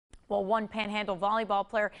Well, one Panhandle volleyball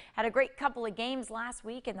player had a great couple of games last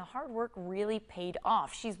week, and the hard work really paid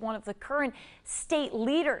off. She's one of the current state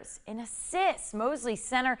leaders in assists. Mosley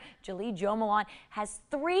center Jalei Jomalon has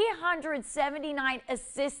 379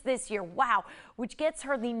 assists this year. Wow, which gets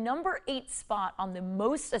her the #8 spot on the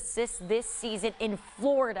most assists this season in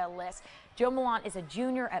Florida list. Jomalon is a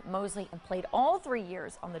junior at Mosley and played all 3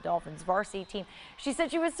 years on the Dolphins varsity team. She said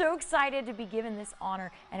she was so excited to be given this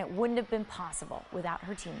honor, and it wouldn't have been possible without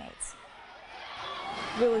her teammates.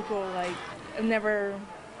 Really cool. Like, I never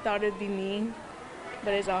thought it'd be me,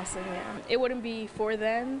 but it's awesome. Yeah, it wouldn't be for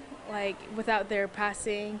them, like, without their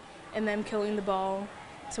passing and them killing the ball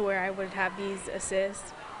to where I would have these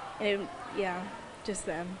assists. And yeah, just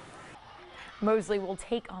them. Mosley will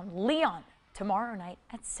take on Leon tomorrow night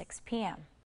at 6 p.m.